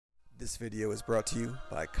This video is brought to you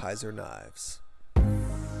by Kaiser Knives.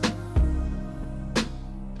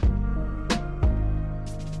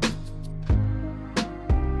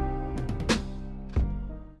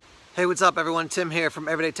 Hey, what's up everyone? Tim here from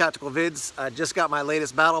Everyday Tactical Vids. I just got my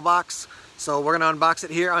latest battle box, so we're gonna unbox it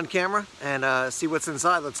here on camera and see what's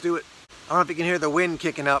inside. Let's do it. I don't know if you can hear the wind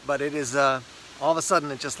kicking up, but it is all of a sudden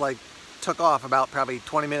it just like took off about probably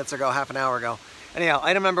 20 minutes ago, half an hour ago. Anyhow,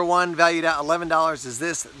 item number one, valued at $11, is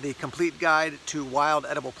this, the complete guide to wild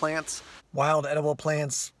edible plants. Wild edible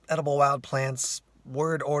plants, edible wild plants,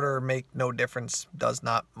 word order make no difference, does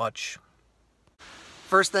not much.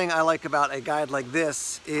 First thing I like about a guide like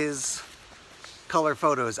this is color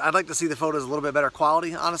photos. I'd like to see the photos a little bit better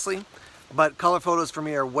quality, honestly, but color photos for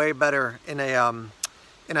me are way better in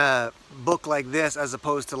a book like this as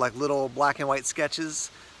opposed to like little black and white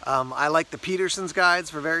sketches. I like the Peterson's guides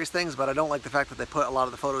for various things, but I don't like the fact that they put a lot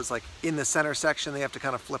of the photos like in the center section. They have to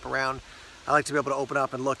kind of flip around. I like to be able to open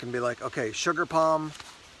up and look and be like, okay, sugar palm,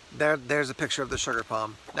 there's a picture of the sugar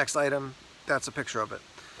palm. Next item, that's a picture of it.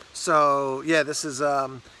 So yeah, this is,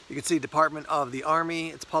 you can see Department of the Army.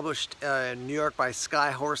 It's published in New York by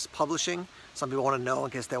Skyhorse Publishing. Some people want to know in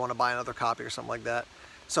case they want to buy another copy or something like that.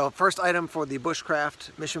 So first item for the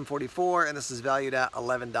Bushcraft Mission 44, and this is valued at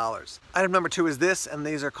 $11. Item number two is this, and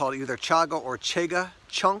these are called either Chaga or Chega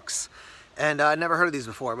chunks. And I never heard of these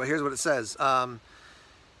before, but here's what it says.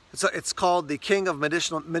 It's called the king of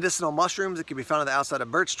medicinal mushrooms. It can be found on the outside of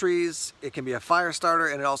birch trees. It can be a fire starter,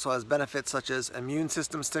 and it also has benefits such as immune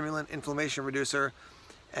system stimulant, inflammation reducer,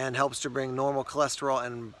 and helps to bring normal cholesterol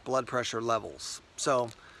and blood pressure levels. So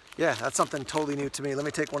yeah, that's something totally new to me. Let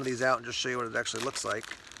me take one of these out and just show you what it actually looks like.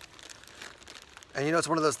 And you know, it's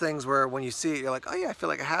one of those things where when you see it, you're like, oh yeah, I feel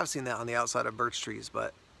like I have seen that on the outside of birch trees,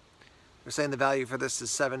 but they're saying the value for this is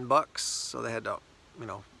 $7, so they had to, you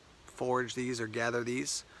know, forage these or gather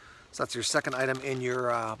these. So that's your second item in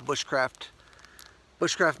your Bushcraft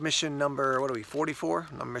mission number, what are we, 44?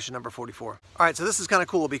 Mission number 44. All right, so this is kind of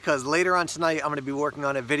cool because later on tonight, I'm gonna be working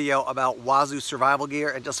on a video about Wazoo Survival Gear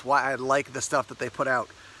and just why I like the stuff that they put out.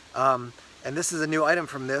 And this is a new item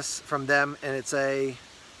from them, and it's a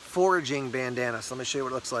foraging bandana. So let me show you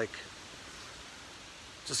what it looks like.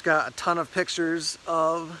 Just got a ton of pictures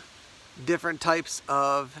of different types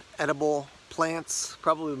of edible plants,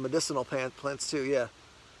 probably medicinal plants too, yeah.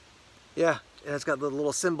 Yeah, and it's got the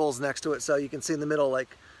little symbols next to it, so you can see in the middle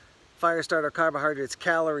like fire starter, carbohydrates,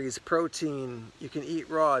 calories, protein, you can eat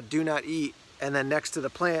raw, do not eat, and then next to the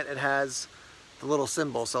plant it has the little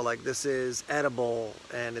symbol. So like this is edible,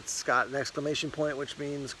 and it's got an exclamation point, which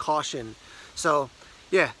means caution. So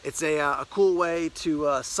yeah, it's a cool way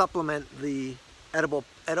to supplement the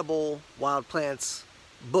edible wild plants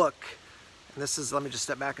book. And this is, let me just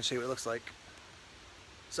step back and show you what it looks like.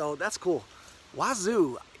 So that's cool.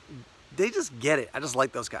 Wazoo, they just get it. I just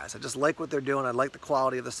like those guys. I just like what they're doing. I like the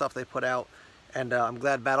quality of the stuff they put out, and I'm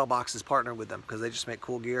glad BattlBox is partnered with them because they just make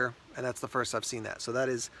cool gear, and that's the first I've seen that. So that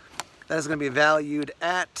is going to be valued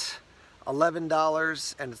at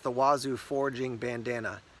 $11, and it's the Wazoo Foraging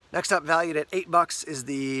Bandana. Next up, valued at $8, is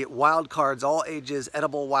the Wild Cards All Ages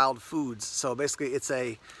Edible Wild Foods. So basically it's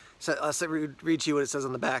let's read to you what it says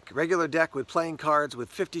on the back. Regular deck with playing cards with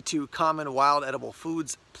 52 common wild edible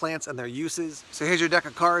foods, plants, and their uses. So here's your deck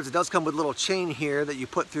of cards. It does come with a little chain here that you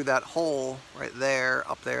put through that hole right there,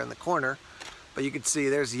 up there in the corner. But you can see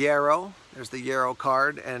there's yarrow. There's the yarrow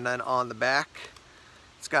card, and then on the back,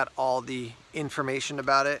 it's got all the information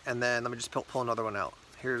about it. And then let me just pull another one out.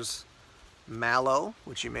 Here's mallow,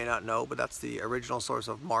 which you may not know, but that's the original source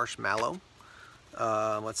of marshmallow.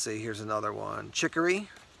 Let's see, here's another one. Chicory,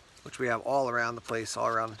 which we have all around the place, all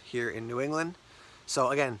around here in New England. So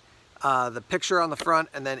again, the picture on the front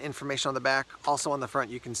and then information on the back. Also on the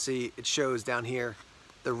front, you can see it shows down here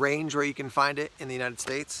the range where you can find it in the United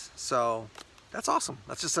States. So that's awesome.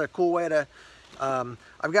 That's just a cool way to,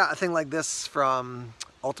 I've got a thing like this from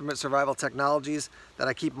Ultimate Survival Technologies that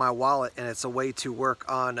I keep in my wallet, and it's a way to work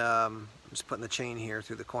on, I'm just putting the chain here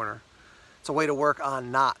through the corner. It's a way to work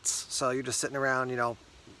on knots. So you're just sitting around, you know,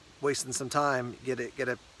 wasting some time, get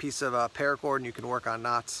a piece of paracord and you can work on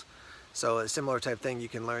knots. So a similar type thing, you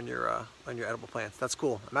can learn your edible plants. That's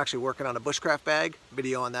cool. I'm actually working on a bushcraft bag,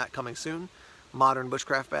 video on that coming soon. Modern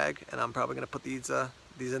bushcraft bag, and I'm probably gonna put these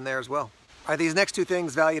in there as well. All right, these next two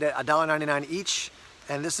things valued at $1.99 each,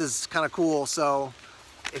 and this is kind of cool. So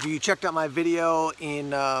if you checked out my video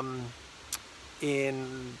in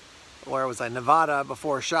where was I, Nevada,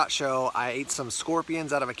 before SHOT Show, I ate some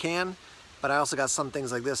scorpions out of a can. But I also got some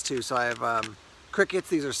things like this too. So I have crickets,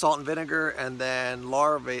 these are salt and vinegar, and then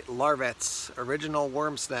larvettes, original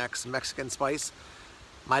worm snacks, Mexican spice.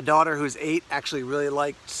 My daughter, who's 8, actually really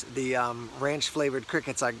liked the ranch flavored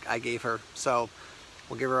crickets I gave her. So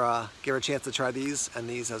we'll give her a chance to try these and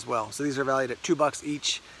these as well. So these are valued at $2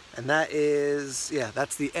 each. And that is, yeah,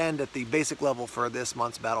 that's the end at the basic level for this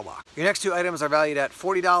month's battle box. Your next 2 items are valued at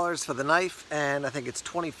 $40 for the knife, and I think it's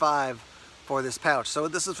 $25 for this pouch. So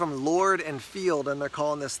this is from Lord and Field, and they're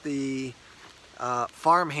calling this the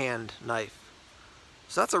farmhand knife.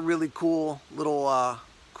 So that's a really cool little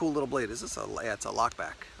blade. Is this yeah, it's a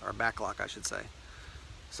lockback, or a back lock, I should say.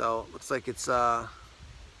 So it looks like it's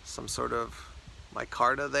some sort of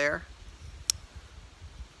micarta there.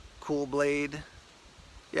 Cool blade.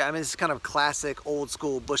 Yeah, I mean, it's kind of classic, old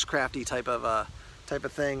school, bushcrafty type of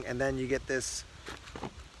thing. And then you get this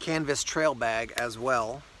canvas trail bag as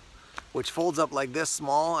well, which folds up like this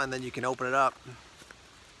small, and then you can open it up.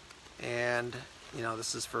 And, you know,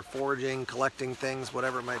 this is for foraging, collecting things,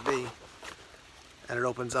 whatever it might be. And it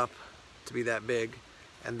opens up to be that big.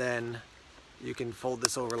 And then you can fold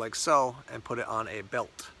this over like so and put it on a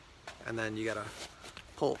belt. And then you gotta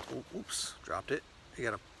pull, oops, dropped it. You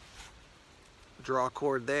gotta draw a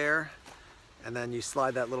cord there, and then you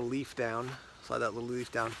slide that little leaf down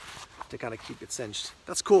to kind of keep it cinched.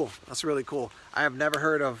 That's cool. That's really cool. I have never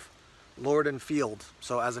heard of Lord and Field,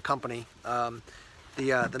 so as a company.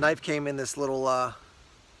 The knife came in this little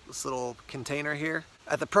container here.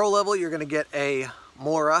 At the pro level, you're gonna get a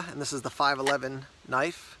Mora, and this is the 511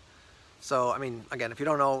 knife. So, I mean, again, if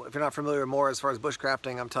you're not familiar with Mora as far as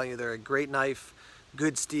bushcrafting, I'm telling you, they're a great knife.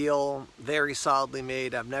 Good steel, very solidly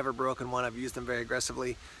made. I've never broken one. I've used them very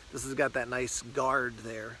aggressively. This has got that nice guard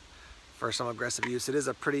there for some aggressive use. It is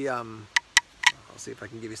a pretty, I'll see if I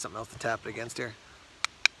can give you something else to tap it against here.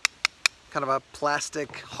 Kind of a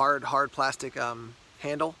plastic, hard plastic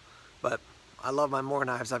handle, but I love my Mora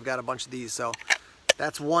knives. I've got a bunch of these, so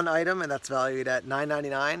that's one item, and that's valued at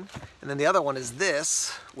 $9.99. And then the other one is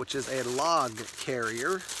this, which is a log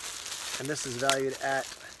carrier, and this is valued at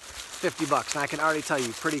 $50. And I can already tell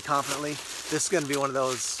you pretty confidently, this is going to be one of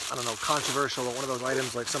those, I don't know, controversial, or one of those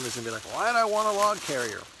items like somebody's going to be like, why do I want a log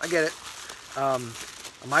carrier? I get it. Am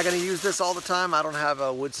I going to use this all the time? I don't have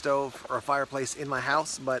a wood stove or a fireplace in my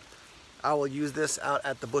house, but I will use this out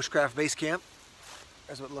at the Bushcraft base camp.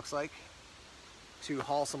 That's what it looks like, to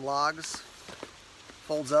haul some logs.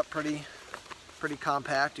 Folds up pretty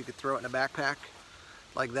compact. You could throw it in a backpack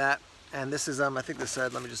like that. And this is, I think this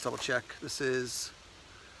said, let me just double check. This is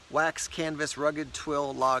wax canvas rugged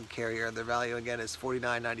twill log carrier. Their value again is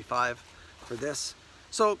 $49.95 for this.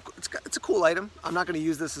 So it's a cool item. I'm not going to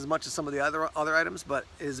use this as much as some of the other items, but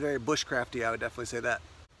it is very bushcrafty. I would definitely say that.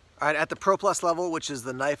 All right, at the Pro Plus level, which is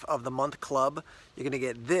the Knife of the Month Club, you're going to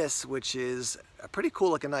get this, which is a pretty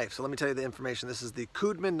cool looking knife. So let me tell you the information. This is the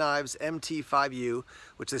Kudman Knives MT5U,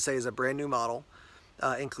 which they say is a brand new model.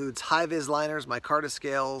 Includes high-vis liners, micarta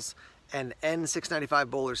scales, and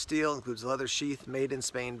N695 bowler steel. Includes leather sheath, made in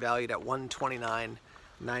Spain, valued at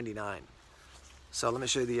 $129.99. So let me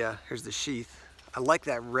show you here's the sheath. I like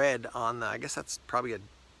that red on the, I guess that's probably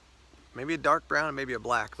maybe a dark brown and maybe a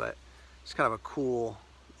black, but it's kind of a cool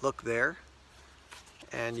look there.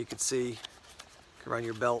 And you can see, you can run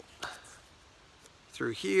your belt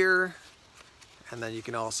through here, and then you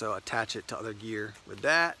can also attach it to other gear with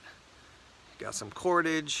that. Got some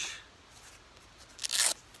cordage,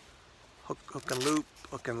 hook and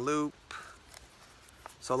loop.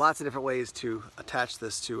 So lots of different ways to attach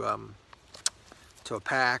this to a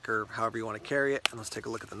pack or however you want to carry it. And let's take a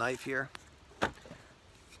look at the knife here.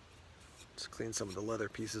 Just clean some of the leather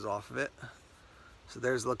pieces off of it. So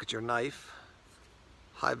there's a look at your knife.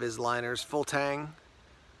 High-vis liners, full tang.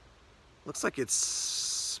 Looks like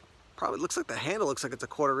it's probably, looks like the handle looks like it's a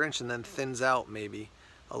 1/4 inch and then thins out maybe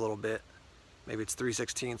a little bit. Maybe it's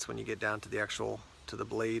 3/16 when you get down to the actual, to the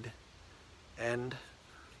blade end. A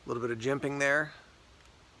little bit of jimping there.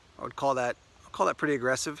 I would call that, pretty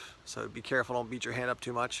aggressive, so be careful, don't beat your hand up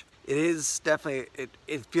too much. It is definitely,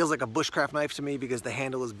 it feels like a bushcraft knife to me because the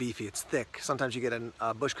handle is beefy, it's thick. Sometimes you get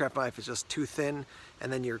a bushcraft knife, it's just too thin,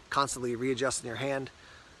 and then you're constantly readjusting your hand.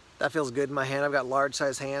 That feels good in my hand. I've got large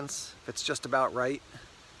size hands. If it's just about right,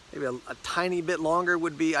 maybe a tiny bit longer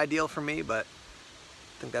would be ideal for me, but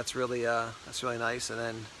I think that's really nice. And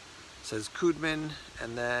then it says Kudman,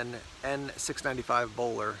 and then N695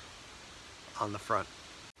 bowler on the front.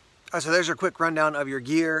 All right, so there's your quick rundown of your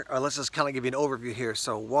gear. Let's just kind of give you an overview here.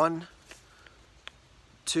 So 1,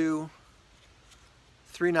 2,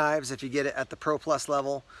 3 knives if you get it at the Pro Plus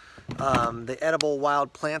level. The Edible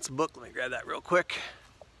Wild Plants book, let me grab that real quick.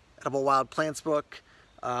 Edible Wild Plants book.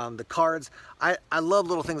 The cards. I love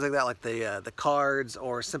little things like that, like the cards,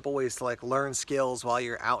 or simple ways to like learn skills while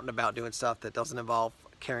you're out and about doing stuff that doesn't involve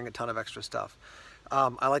carrying a ton of extra stuff.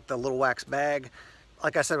 I like the little wax bag.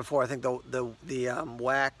 Like I said before, I think the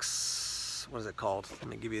wax, what is it called? Let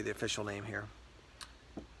me give you the official name here.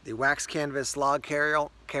 The wax canvas log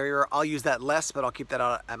carrier. I'll use that less, but I'll keep that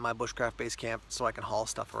out at my Bushcraft base camp so I can haul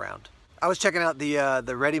stuff around. I was checking out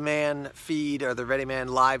the Ready Man feed, or the Ready Man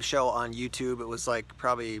live show on YouTube. It was like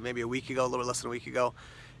probably maybe a week ago, a little less than a week ago,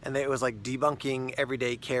 and it was like debunking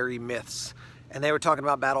everyday carry myths. And they were talking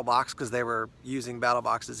about BattlBox because they were using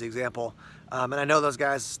BattlBox as the example. And I know those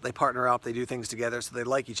guys, they partner up, they do things together, so they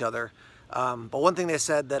like each other. But one thing they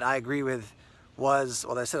said that I agree with was,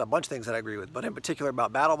 well, they said a bunch of things that I agree with, but in particular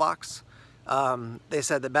about BattlBox. They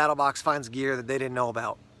said that BattlBox finds gear that they didn't know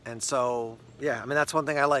about. And so, yeah, I mean, that's one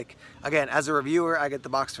thing I like. Again, as a reviewer, I get the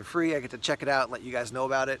box for free. I get to check it out and let you guys know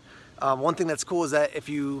about it. One thing that's cool is that if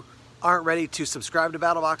you aren't ready to subscribe to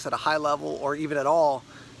BattlBox at a high level or even at all,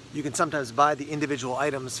 you can sometimes buy the individual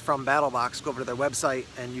items from BattlBox, go over to their website,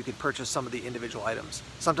 and you can purchase some of the individual items.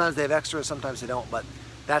 Sometimes they have extras, sometimes they don't, but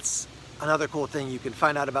that's another cool thing. You can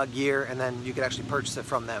find out about gear and then you can actually purchase it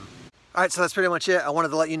from them. All right, so that's pretty much it. I wanted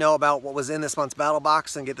to let you know about what was in this month's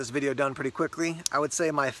BattlBox and get this video done pretty quickly. I would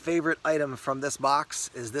say my favorite item from this box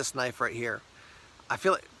is this knife right here. I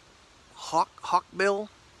feel like hawkbill,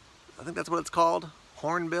 I think that's what it's called.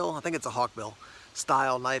 Hornbill, I think it's a hawkbill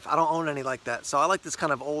style knife. I don't own any like that, so I like this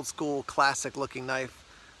kind of old school classic looking knife.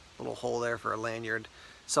 Little hole there for a lanyard.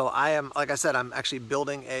 So I am, like I said, I'm actually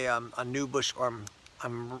building a new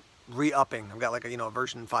I'm re-upping. I've got like a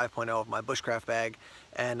version 5.0 of my Bushcraft bag,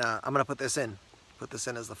 and I'm gonna put this in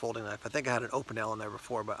as the folding knife. I think I had an Opinel in there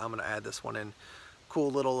before, but I'm gonna add this one in.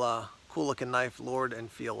 Cool little cool looking knife, Lord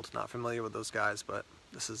and Field. Not familiar with those guys, but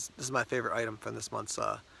this is my favorite item from this month's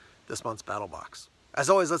BattlBox. As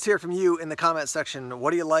always, let's hear from you in the comment section.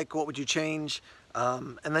 What do you like? What would you change?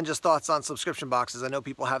 And then just thoughts on subscription boxes. I know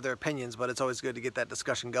people have their opinions, but it's always good to get that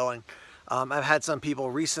discussion going. I've had some people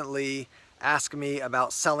recently ask me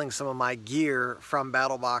about selling some of my gear from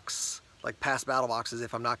BattlBox, like past BattlBoxes,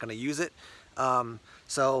 if I'm not going to use it.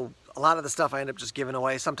 So a lot of the stuff I end up just giving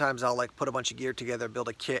away. Sometimes I'll like put a bunch of gear together, build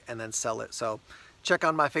a kit, and then sell it. So check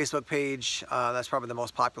on my Facebook page. That's probably the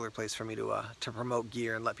most popular place for me to promote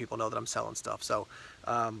gear and let people know that I'm selling stuff. So,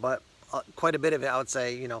 but quite a bit of it, I would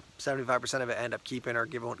say, 75% of it I end up keeping or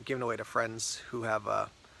giving away to friends who have,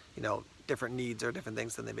 different needs or different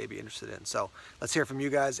things than they may be interested in. So let's hear from you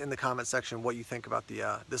guys in the comment section what you think about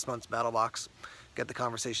this month's BattlBox. Get the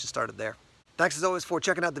conversation started there. Thanks as always for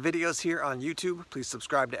checking out the videos here on YouTube. Please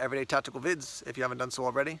subscribe to Everyday Tactical Vids if you haven't done so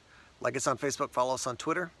already. Like us on Facebook, follow us on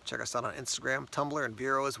Twitter, check us out on Instagram, Tumblr, and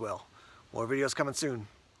Vero as well. More videos coming soon.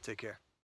 Take care.